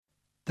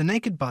The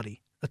Naked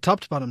Body, a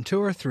top-to-bottom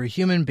tour through a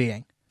human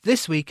being.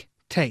 This week,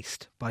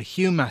 Taste by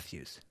Hugh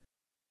Matthews.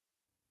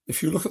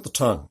 If you look at the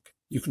tongue,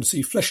 you can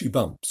see fleshy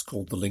bumps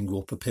called the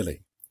lingual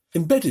papillae.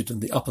 Embedded in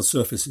the upper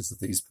surfaces of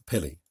these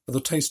papillae are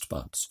the taste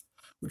buds,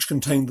 which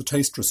contain the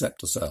taste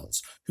receptor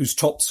cells, whose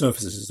top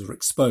surfaces are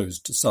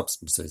exposed to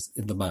substances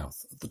in the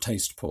mouth at the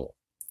taste pore.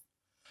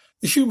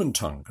 The human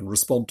tongue can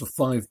respond to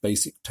 5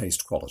 basic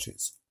taste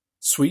qualities: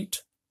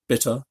 sweet,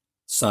 bitter,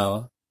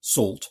 sour,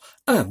 salt,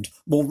 and,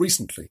 more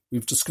recently,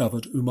 we've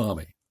discovered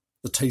umami,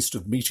 the taste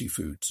of meaty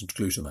foods and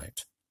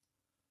glutamate.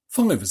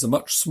 5 is a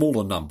much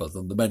smaller number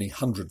than the many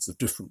hundreds of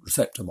different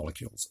receptor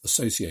molecules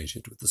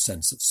associated with the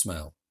sense of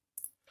smell.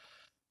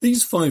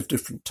 These 5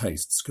 different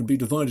tastes can be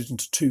divided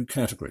into 2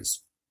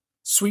 categories.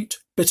 Sweet,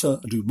 bitter,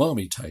 and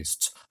umami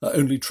tastes are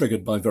only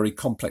triggered by very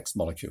complex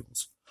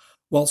molecules,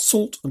 while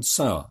salt and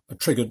sour are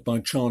triggered by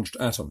charged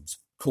atoms,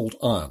 called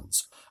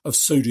ions, of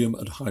sodium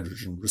and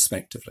hydrogen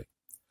respectively.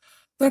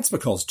 That's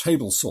because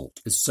table salt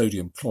is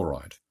sodium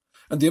chloride,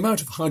 and the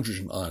amount of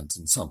hydrogen ions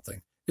in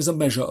something is a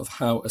measure of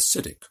how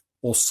acidic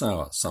or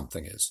sour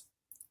something is.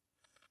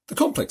 The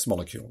complex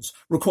molecules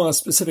require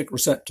specific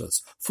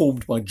receptors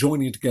formed by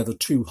joining together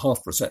 2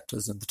 half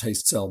receptors in the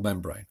taste cell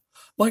membrane,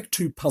 like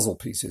 2 puzzle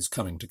pieces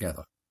coming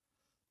together.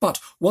 But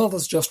while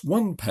there's just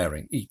 1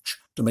 pairing each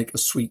to make a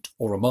sweet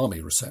or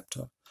umami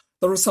receptor,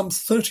 there are some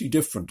 30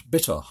 different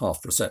bitter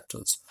half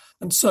receptors,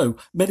 and so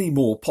many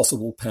more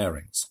possible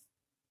pairings.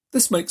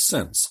 This makes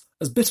sense,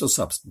 as bitter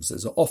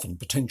substances are often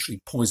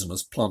potentially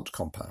poisonous plant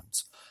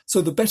compounds,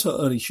 so the better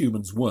early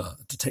humans were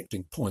at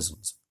detecting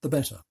poisons, the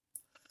better.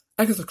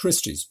 Agatha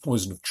Christie's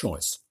poison of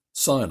choice,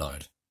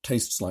 cyanide,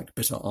 tastes like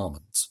bitter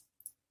almonds.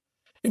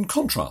 In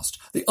contrast,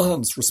 the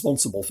ions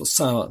responsible for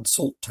sour and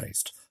salt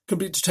taste can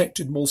be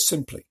detected more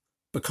simply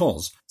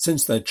because,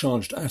 since they're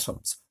charged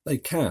atoms, they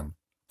can,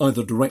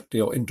 either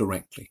directly or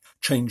indirectly,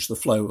 change the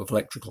flow of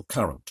electrical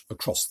current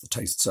across the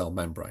taste cell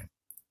membrane.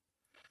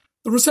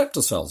 The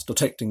receptor cells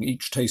detecting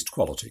each taste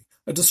quality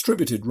are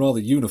distributed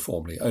rather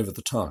uniformly over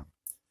the tongue.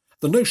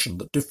 The notion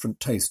that different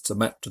tastes are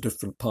mapped to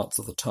different parts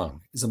of the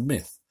tongue is a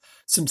myth,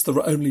 since there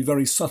are only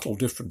very subtle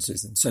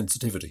differences in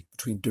sensitivity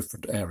between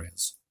different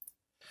areas.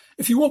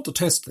 If you want to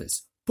test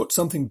this, put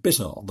something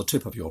bitter on the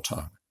tip of your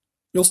tongue.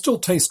 You'll still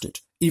taste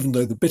it, even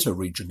though the bitter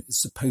region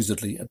is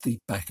supposedly at the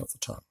back of the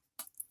tongue.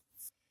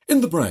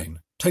 In the brain,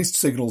 taste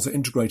signals are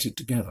integrated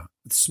together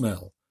with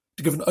smell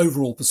to give an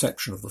overall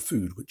perception of the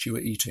food which you are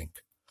eating,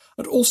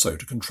 and also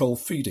to control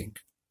feeding,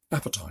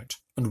 appetite,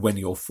 and when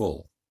you're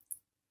full.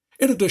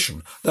 In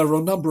addition, there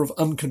are a number of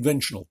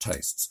unconventional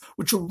tastes,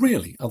 which are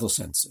really other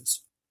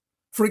senses.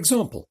 For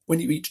example, when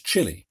you eat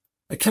chili,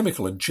 a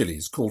chemical in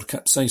chilies called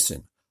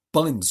capsaicin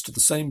binds to the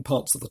same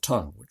parts of the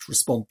tongue which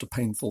respond to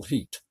painful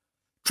heat,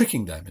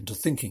 tricking them into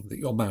thinking that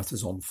your mouth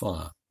is on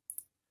fire.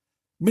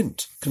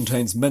 Mint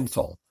contains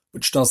menthol,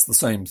 which does the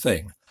same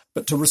thing,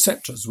 but to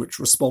receptors which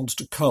respond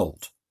to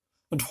cold,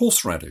 and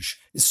horseradish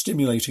is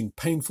stimulating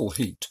painful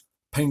heat,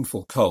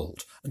 painful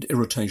cold, and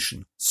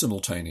irritation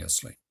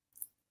simultaneously.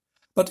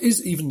 But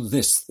is even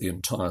this the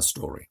entire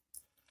story?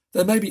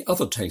 There may be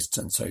other taste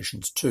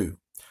sensations too,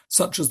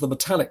 such as the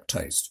metallic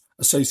taste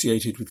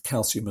associated with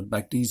calcium and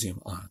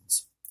magnesium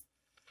ions.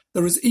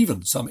 There is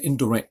even some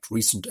indirect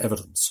recent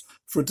evidence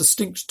for a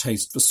distinct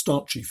taste for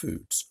starchy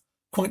foods,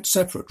 quite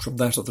separate from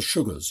that of the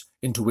sugars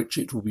into which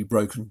it will be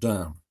broken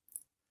down.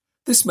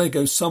 This may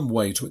go some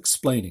way to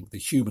explaining the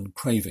human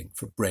craving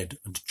for bread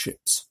and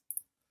chips.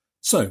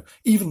 So,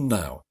 even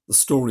now, the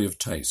story of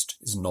taste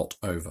is not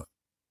over.